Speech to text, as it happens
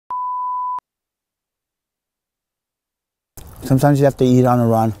Sometimes you have to eat on the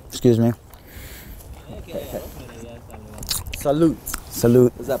run. Excuse me. Salute.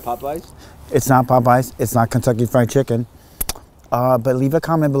 Salute. Is that Popeyes? It's not Popeyes. It's not Kentucky Fried Chicken. But leave a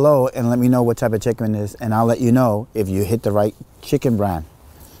comment below and let me know what type of chicken it is, and I'll let you know if you hit the right chicken brand.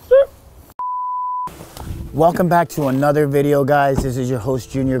 Welcome back to another video, guys. This is your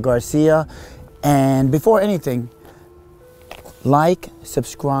host, Junior Garcia. And before anything, like,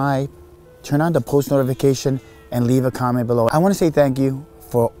 subscribe, turn on the post notification, and leave a comment below. I want to say thank you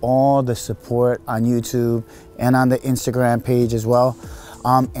for all the support on YouTube and on the Instagram page as well.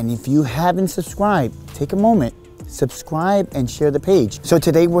 And if you haven't subscribed, take a moment, subscribe and share the page. So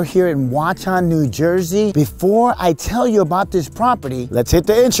today we're here in Watchung, New Jersey. Before I tell you about this property, let's hit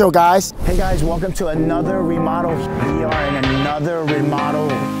the intro, guys. Hey guys, welcome to another remodel. We are in another remodel.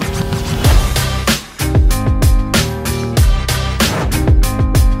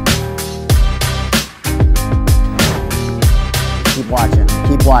 Keep watching,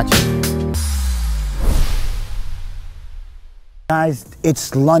 keep watching. Guys,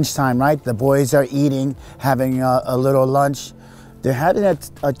 it's lunchtime, right? The boys are eating, having a little lunch. They're having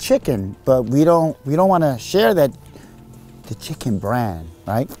a chicken, but we don't want to share the chicken brand,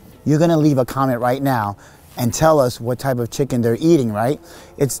 right? You're gonna leave a comment right now and tell us what type of chicken they're eating, right?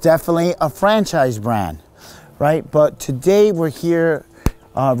 It's definitely a franchise brand, right? But today we're here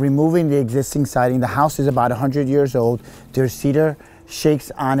removing the existing siding. The house is about 100 years old. There's cedar shakes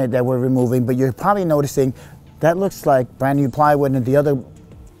on it that we're removing, but you're probably noticing that looks like brand new plywood, and the other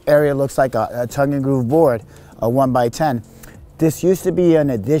area looks like a tongue and groove board, a 1x10. This used to be an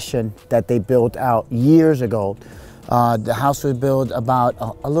addition that they built out years ago. The house was built about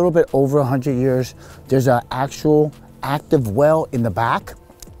a little bit over 100 years. There's an actual active well in the back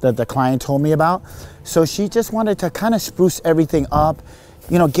that the client told me about. So she just wanted to kind of spruce everything up,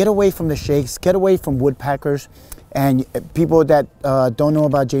 you know, get away from the shakes, get away from woodpeckers. And people that don't know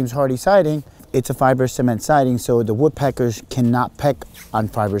about James Hardie siding, it's a fiber cement siding, so the woodpeckers cannot peck on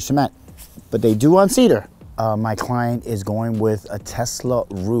fiber cement, but they do on cedar. My client is going with a Tesla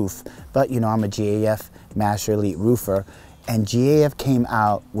roof, but you know, I'm a GAF Master Elite roofer, and GAF came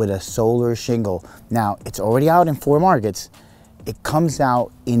out with a solar shingle. Now, it's already out in 4 markets. It comes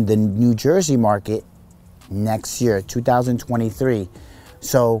out in the New Jersey market next year, 2023.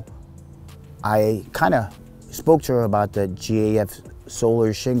 So I kind of spoke to her about the GAF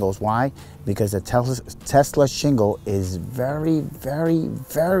solar shingles. Why? Because the Tesla shingle is very, very,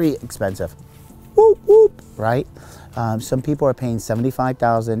 very expensive. Whoop, whoop, right? Some people are paying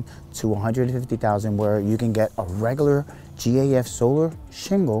 $75,000 to $150,000, where you can get a regular GAF solar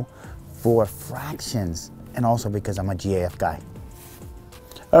shingle for fractions. And also because I'm a GAF guy.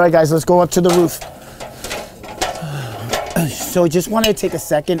 All right, guys, let's go up to the roof. So just wanted to take a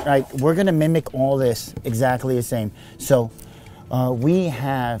second, right? We're gonna mimic all this exactly the same. So we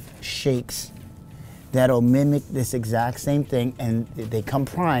have shakes that'll mimic this exact same thing, and they come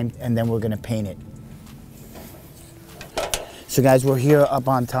primed, and then we're gonna paint it. So guys, we're here up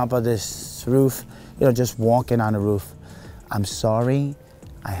on top of this roof, you know, just walking on the roof. I'm sorry,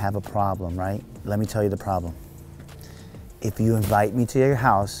 I have a problem, right? Let me tell you the problem. If you invite me to your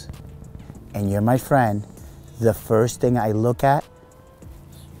house and you're my friend, the first thing I look at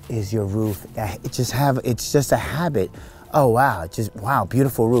is your roof. It's just a habit. Oh wow, wow,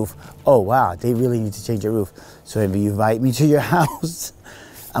 beautiful roof. Oh wow, they really need to change your roof. So if you invite me to your house,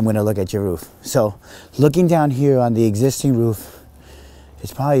 I'm gonna look at your roof. So looking down here on the existing roof,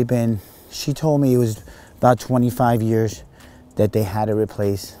 it's probably been, she told me it was about 25 years that they had to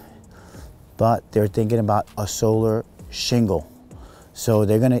replace, but they're thinking about a solar shingle. So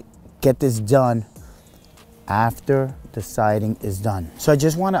they're gonna get this done after the siding is done. So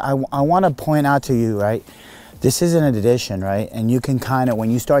I wanna point out to you, right? This is an addition, right? And you can kind of,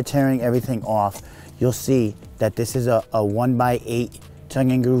 when you start tearing everything off, you'll see that this is a 1x8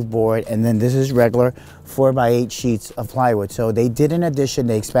 tongue and groove board, and then this is regular 4x8 sheets of plywood. So they did an addition,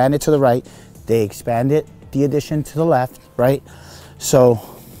 they expanded to the right, they expanded the addition to the left, right? So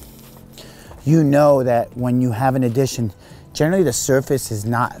you know that when you have an addition, generally the surface is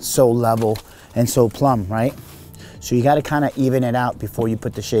not so level and so plumb, right? So you got to kind of even it out before you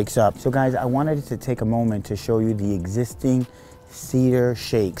put the shakes up. So guys, I wanted to take a moment to show you the existing cedar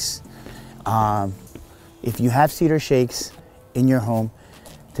shakes. If you have cedar shakes in your home,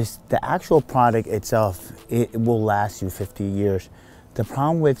 the actual product itself, it will last you 50 years. The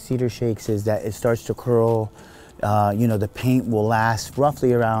problem with cedar shakes is that it starts to curl. You know, the paint will last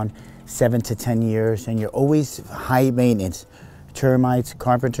roughly around 7 to 10 years, and you're always high maintenance. Termites,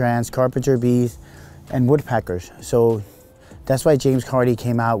 carpenter ants, carpenter bees, and woodpeckers. So that's why James Hardie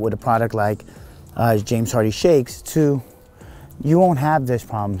came out with a product like James Hardie Shakes to you won't have this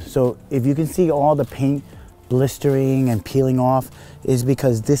problem. So if you can see all the paint blistering and peeling off, is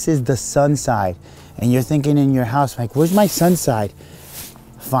because this is the sun side. And you're thinking in your house, like, where's my sun side?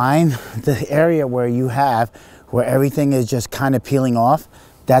 Find the area where you have, where everything is just kind of peeling off.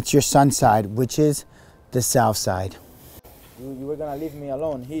 That's your sun side, which is the south side. You were gonna leave me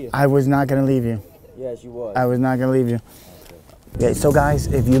alone here. I was not gonna leave you. Yes, you was. I was not gonna leave you. Okay, so guys,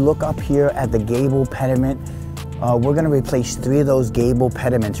 if you look up here at the gable pediment, we're gonna replace 3 of those gable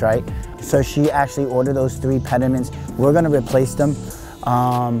pediments, right? So she actually ordered those 3 pediments. We're gonna replace them.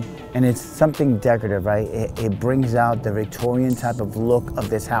 And it's something decorative, right? It brings out the Victorian type of look of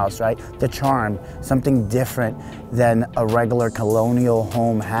this house, right? The charm, something different than a regular colonial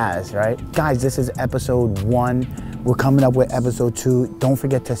home has, right? Guys, this is episode 1. We're coming up with episode 2. Don't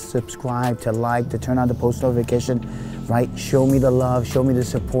forget to subscribe, to like, to turn on the post notification, right? Show me the love, show me the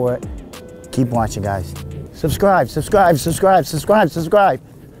support. Keep watching, guys. Subscribe, subscribe, subscribe, subscribe, subscribe,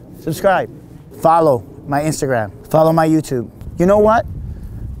 subscribe. Follow my Instagram, follow my YouTube. You know what?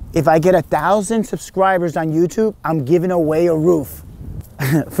 If I get 1,000 subscribers on YouTube, I'm giving away a roof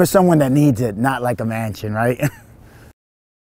for someone that needs it, not like a mansion, right?